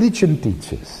what religion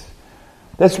teaches.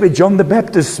 That's where John the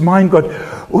Baptist's mind got,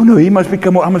 oh no, he must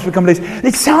become more, I must become less.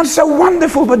 It sounds so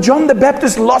wonderful, but John the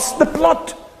Baptist lost the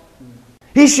plot.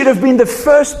 He should have been the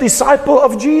first disciple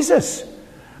of Jesus.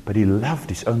 But he loved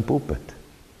his own pulpit.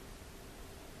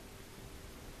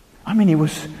 I mean, he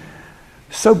was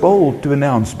so bold to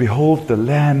announce, behold the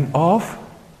Lamb of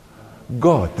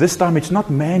God. This time it's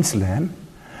not man's lamb.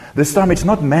 This time it's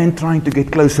not man trying to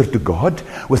get closer to God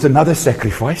with another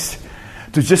sacrifice.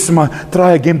 To just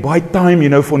try again, buy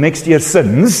time, for next year's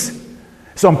sins.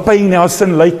 So I'm paying now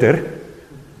sin later.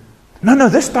 No,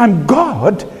 this time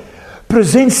God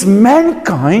presents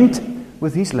mankind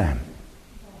with his lamb.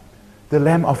 The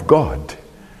Lamb of God.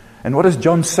 And what does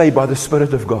John say by the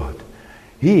Spirit of God?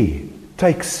 He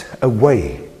takes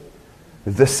away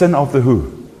the sin of the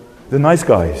who? The nice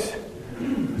guys.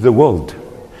 The world.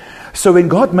 So when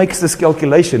God makes this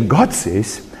calculation, God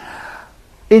says,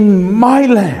 in my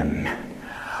Lamb,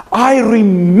 I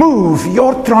remove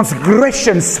your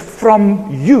transgressions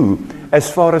from you as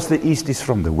far as the east is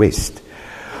from the west.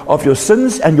 Of your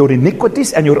sins and your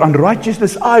iniquities and your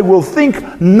unrighteousness, I will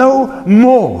think no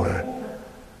more.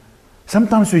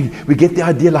 Sometimes we get the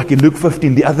idea like in Luke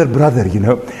 15, the other brother,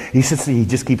 he sits there, he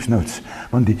just keeps notes.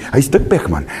 He's dik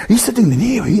man. He's sitting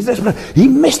there, he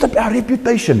messed up our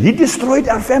reputation. He destroyed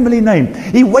our family name.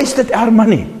 He wasted our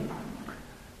money.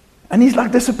 And he's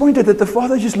like disappointed that the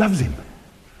Father just loves him.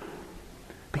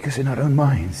 Because in our own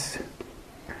minds,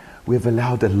 we have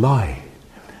allowed a lie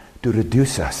to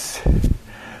reduce us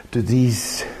to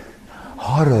these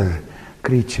horror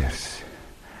creatures.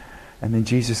 And then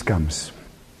Jesus comes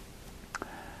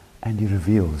and he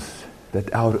reveals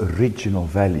that our original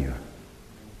value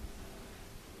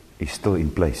is still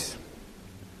in place.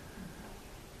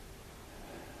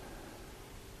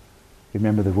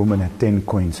 Remember, the woman had 10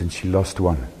 coins and she lost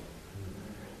one.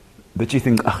 Did she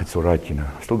think, it's all right,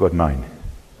 I still got 9?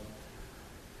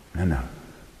 No.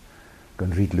 Go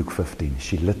and read Luke 15.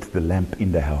 She lit the lamp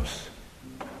in the house.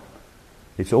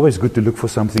 It's always good to look for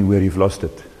something where you've lost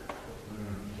it.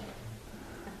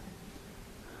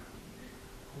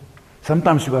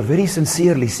 Sometimes we are very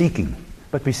sincerely seeking,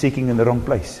 but we're seeking in the wrong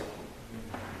place.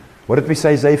 What did we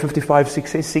say? Isaiah 55:6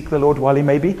 says, seek the Lord while he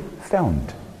may be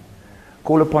found.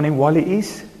 Call upon him while he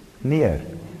is near.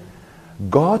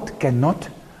 God cannot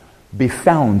be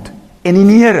found any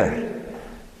nearer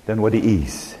than what he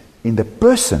is. In the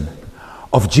person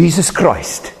of Jesus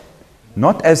Christ.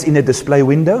 Not as in a display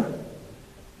window,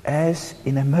 as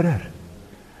in a mirror.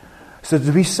 So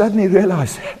that we suddenly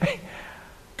realize, hey,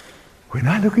 when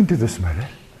I look into this mirror,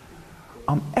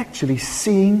 I'm actually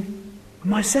seeing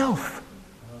myself.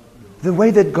 The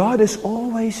way that God has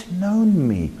always known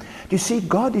me. You see,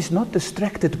 God is not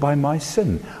distracted by my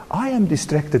sin. I am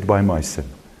distracted by my sin.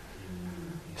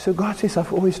 So God says,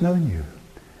 I've always known you.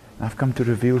 I've come to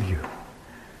reveal you.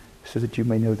 So that you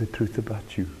may know the truth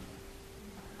about you.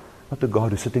 Not the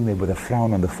God who's sitting there with a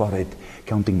frown on the forehead,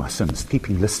 counting my sins,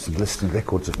 keeping lists and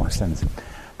records of my sins.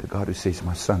 The God who says,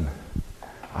 my son,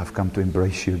 I've come to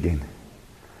embrace you again.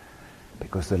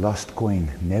 Because the lost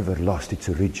coin never lost its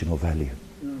original value.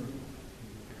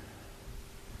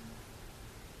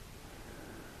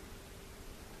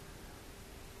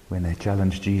 When they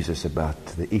challenged Jesus about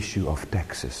the issue of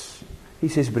taxes, He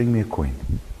says, bring me a coin.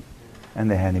 And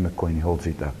they hand him a coin. He holds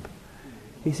it up.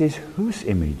 He says, whose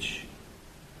image,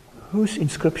 whose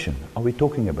inscription are we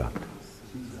talking about?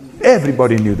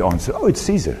 Everybody knew the answer. Oh, it's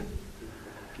Caesar.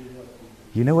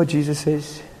 You know what Jesus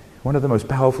says? One of the most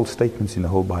powerful statements in the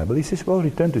whole Bible. He says, well,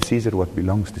 return to Caesar what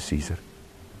belongs to Caesar.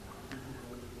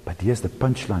 But here's the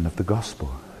punchline of the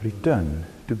gospel. Return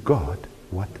to God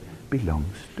what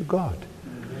belongs to God.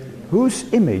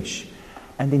 Whose image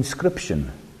and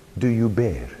inscription do you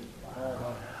bear?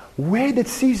 Where did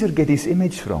Caesar get his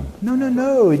image from?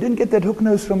 No. He didn't get that hook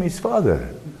nose from his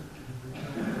father.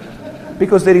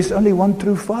 Because there is only one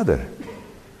true Father.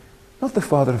 Not the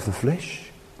father of the flesh.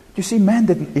 You see, man,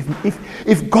 that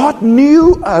if God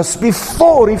knew us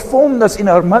before He formed us in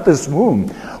our mother's womb,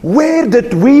 where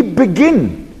did we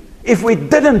begin if we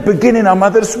didn't begin in our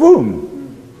mother's womb?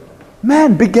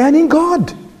 Man began in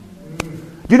God.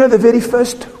 You know the very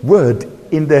first word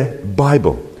in the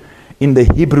Bible, in the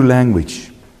Hebrew language,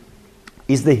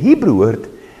 is the Hebrew word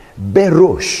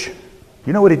berosh.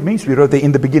 You know what it means? We wrote there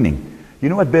in the beginning. You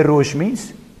know what berosh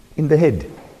means? In the head.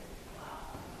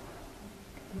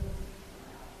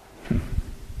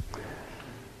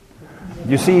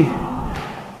 You see,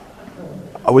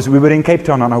 we were in Cape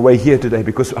Town on our way here today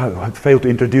because I failed to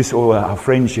introduce all our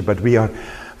friendship, but we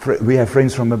have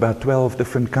friends from about 12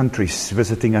 different countries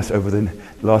visiting us over the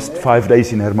last 5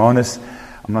 days in Hermanus.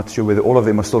 I'm not sure whether all of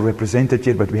them are still represented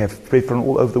yet, but we have friends from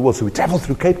all over the world. So we traveled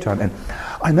through Cape Town, and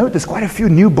I noticed quite a few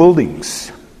new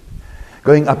buildings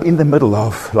going up in the middle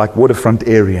of like waterfront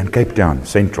area in Cape Town,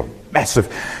 central. Massive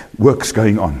works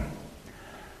going on.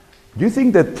 Do you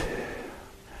think that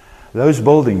those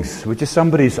buildings, which is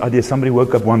somebody's idea, somebody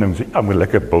woke up one day and said, I'm going to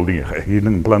like a building, hier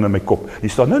ding plan in my kop. He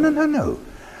thought, no.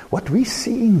 What we're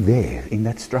seeing there in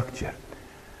that structure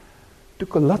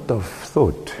took a lot of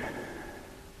thought.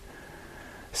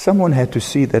 Someone had to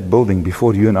see that building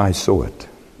before you and I saw it.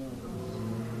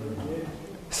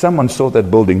 Someone saw that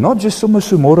building, not just so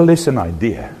more or less an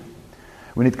idea.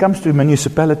 When it comes to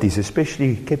municipalities,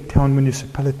 especially Cape Town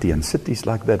municipality and cities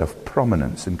like that of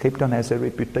prominence, and Cape Town has a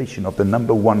reputation of the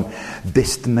number one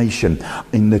destination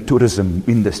in the tourism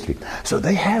industry. So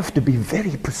they have to be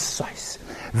very precise,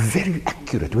 very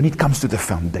accurate when it comes to the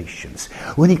foundations,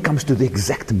 when it comes to the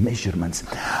exact measurements.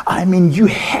 I mean, you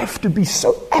have to be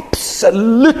so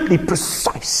absolutely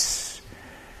precise.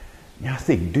 Now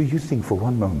do you think for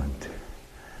one moment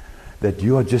that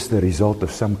you are just the result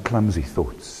of some clumsy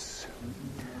thoughts?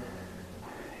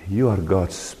 You are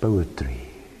God's poetry.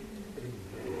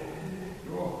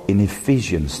 In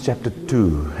Ephesians chapter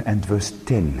 2 and verse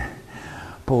 10,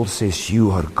 Paul says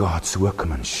you are God's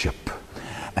workmanship.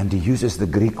 And he uses the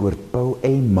Greek word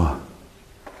poema.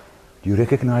 Do you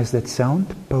recognize that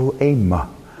sound? Poema.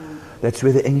 That's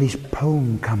where the English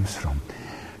poem comes from.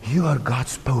 You are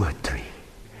God's poetry.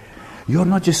 You're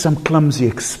not just some clumsy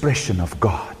expression of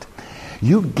God.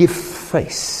 You give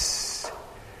face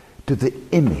to the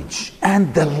image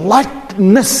and the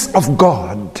likeness of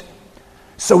God.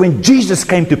 So when Jesus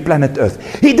came to planet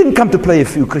Earth, He didn't come to play a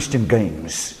few Christian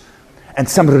games and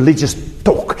some religious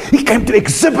talk. He came to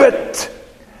exhibit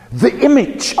the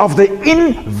image of the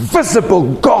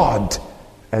invisible God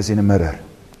as in a mirror.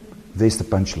 There's the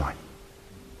punchline.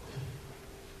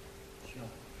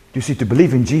 You see, to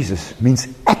believe in Jesus means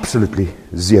absolutely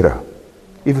zero.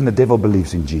 Even the devil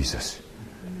believes in Jesus.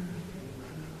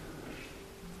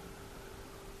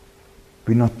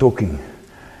 We're not talking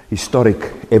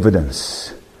historic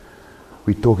evidence.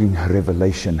 We're talking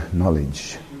revelation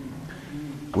knowledge.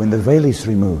 When the veil is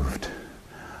removed,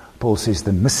 Paul says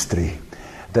the mystery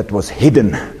that was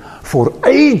hidden for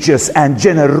ages and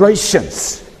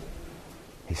generations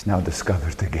is now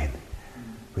discovered again.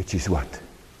 Which is what?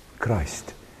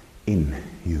 Christ in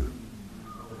you.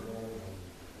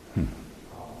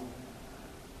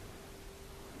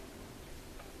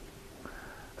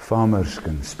 Farmers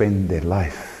can spend their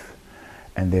life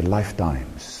and their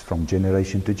lifetimes from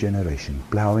generation to generation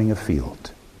plowing a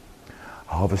field,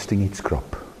 harvesting its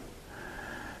crop,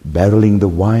 barreling the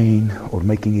wine or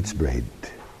making its bread.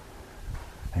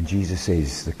 And Jesus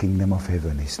says the kingdom of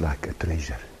heaven is like a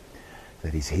treasure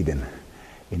that is hidden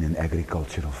in an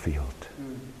agricultural field.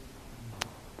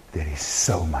 There is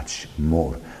so much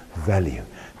more value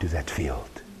to that field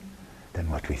than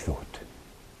what we thought.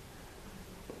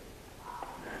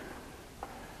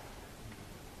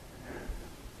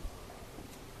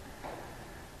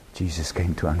 Jesus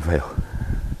came to unveil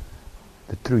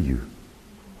the true you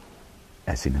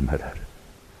as in a mirror.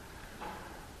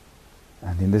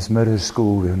 And in this mirror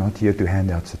school, we're not here to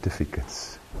hand out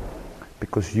certificates,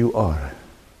 because you are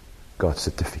God's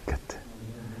certificate.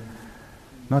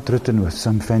 Not written with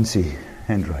some fancy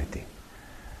handwriting,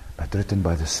 but written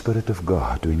by the Spirit of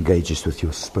God who engages with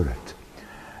your spirit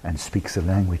and speaks a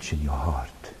language in your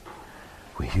heart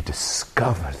where you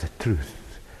discover the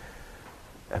truth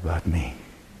about me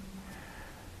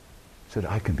so that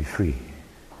I can be free.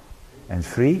 And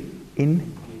free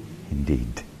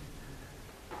indeed.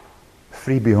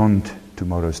 Free beyond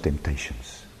tomorrow's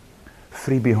temptations.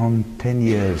 Free beyond 10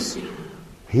 years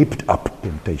heaped up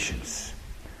temptations.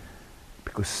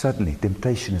 Because suddenly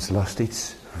temptation has lost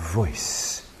its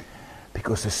voice.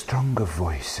 Because a stronger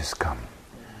voice has come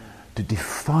to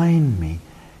define me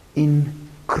in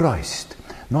Christ.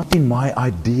 Not in my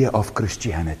idea of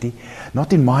Christianity,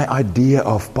 not in my idea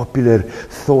of popular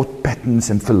thought patterns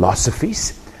and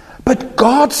philosophies, but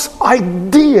God's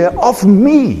idea of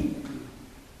me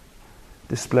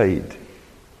displayed.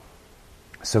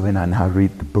 So when I now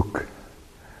read the book,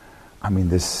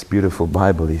 this beautiful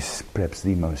Bible is perhaps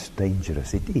the most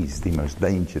dangerous. It is the most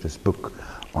dangerous book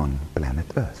on planet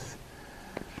Earth.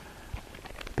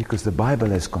 Because the Bible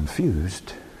has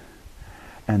confused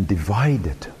and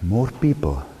divided more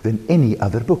people than any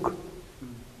other book.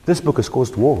 This book has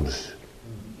caused wars.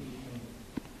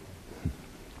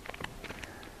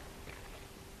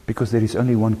 Because there is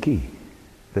only one key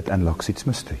that unlocks its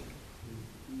mystery.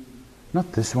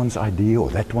 Not this one's idea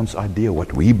or that one's idea,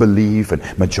 what we believe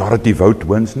and majority vote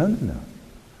wins. No.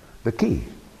 The key,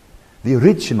 the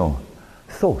original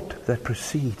thought that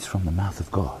proceeds from the mouth of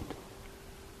God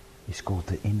is called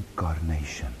the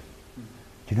Incarnation.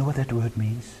 Do you know what that word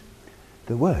means?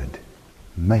 The word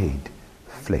made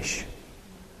flesh.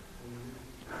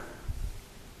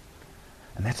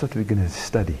 And that's what we're going to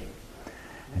study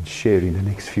and share in the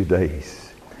next few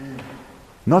days.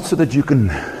 Not so that you can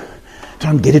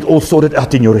try and get it all sorted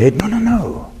out in your head.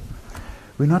 No.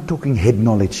 We're not talking head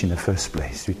knowledge in the first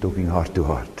place. We're talking heart to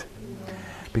heart.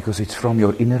 Because it's from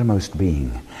your innermost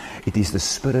being. It is the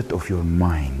spirit of your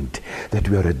mind that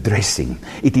we are addressing.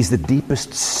 It is the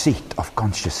deepest seat of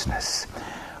consciousness.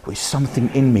 There's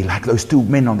something in me, like those two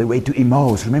men on their way to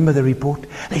Emmaus. Remember the report?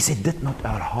 They said, did not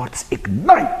our hearts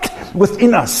ignite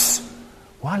within us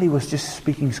while he was just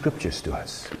speaking scriptures to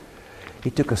us?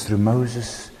 He took us through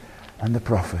Moses and the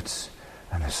prophets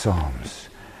and the Psalms.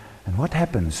 And what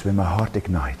happens when my heart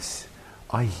ignites?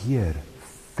 I hear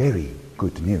very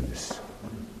good news.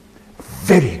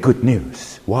 Very good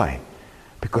news. Why?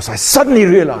 Because I suddenly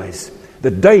realize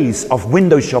the days of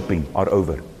window shopping are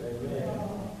over.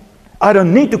 I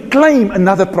don't need to claim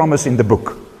another promise in the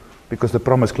book because the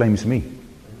promise claims me.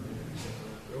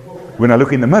 When I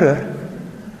look in the mirror,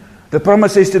 the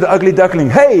promise says to the ugly duckling,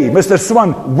 hey, Mr.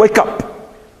 Swan, wake up.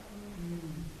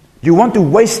 You want to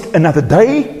waste another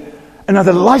day,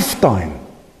 another lifetime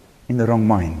in the wrong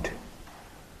mind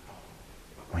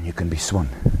when you can be Swan.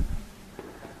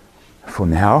 For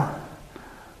now,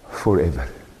 forever.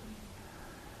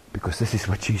 Because this is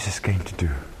what Jesus came to do.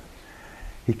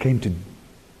 He came to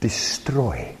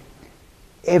destroy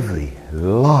every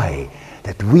lie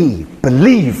that we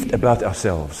believed about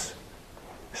ourselves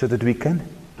so that we can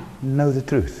know the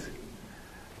truth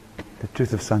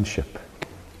of sonship.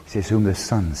 He says, whom the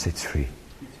Son sets free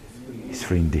is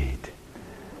free indeed.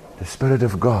 The Spirit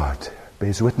of God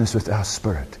bears witness with our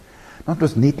spirit, not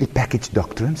with neatly packaged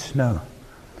doctrines, no,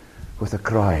 with a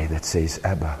cry that says,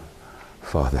 Abba,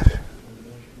 Father.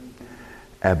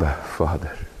 Abba,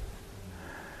 Father.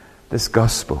 This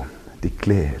gospel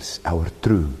declares our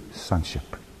true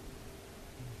sonship.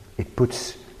 It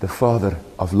puts the father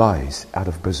of lies out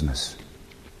of business.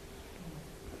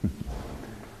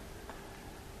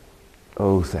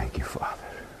 Oh, thank you, Father.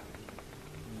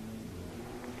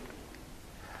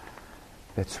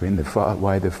 That's when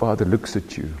why the Father looks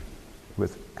at you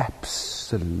with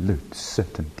absolute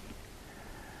certainty,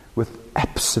 with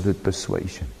absolute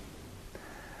persuasion.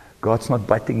 God's not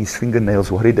biting his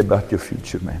fingernails worried about your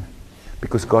future, man.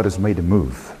 Because God has made a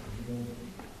move.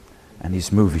 And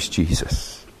his move is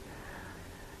Jesus.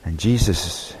 And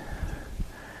Jesus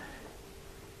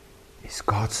is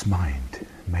God's mind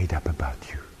made up about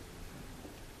you.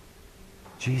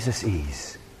 Jesus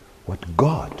is what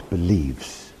God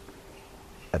believes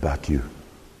about you.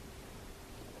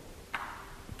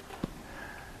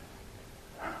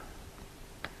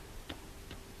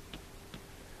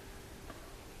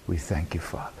 We thank you,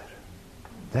 Father.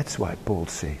 That's why Paul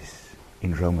says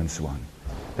in Romans 1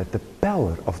 that the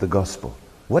power of the gospel,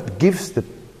 what gives the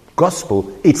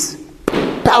gospel its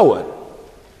power,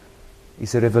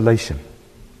 is a revelation.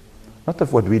 Not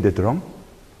of what we did wrong,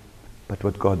 but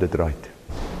what God did right.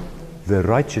 The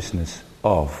righteousness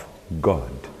of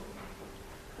God.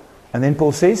 And then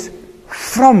Paul says,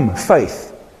 from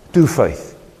faith to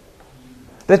faith.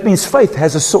 That means faith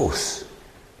has a source.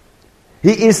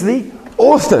 He is the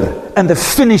author and the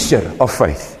finisher of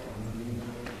faith.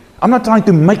 I'm not trying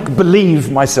to make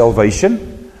believe my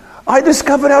salvation. I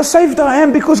discover how saved I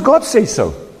am because God says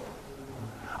so.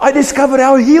 I discover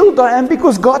how healed I am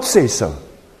because God says so.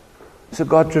 So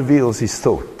God reveals His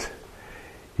thought.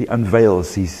 He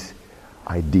unveils His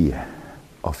idea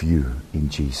of you in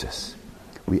Jesus.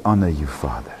 We honor you,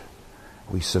 Father.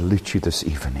 We salute you this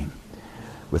evening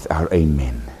with our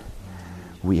amen.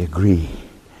 We agree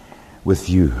with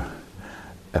you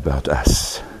about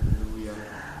us.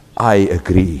 I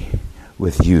agree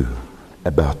with you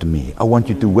about me. I want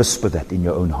you to whisper that in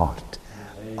your own heart.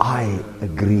 I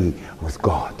agree with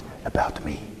God about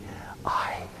me.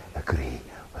 I agree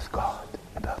with God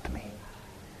about me.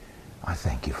 I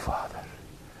thank you, Father.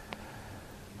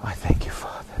 I thank you,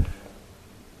 Father.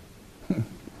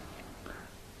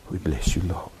 We bless you,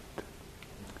 Lord.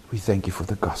 We thank you for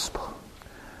the gospel,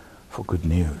 for good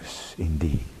news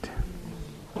indeed.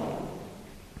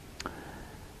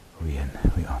 We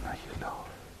honor you, Lord.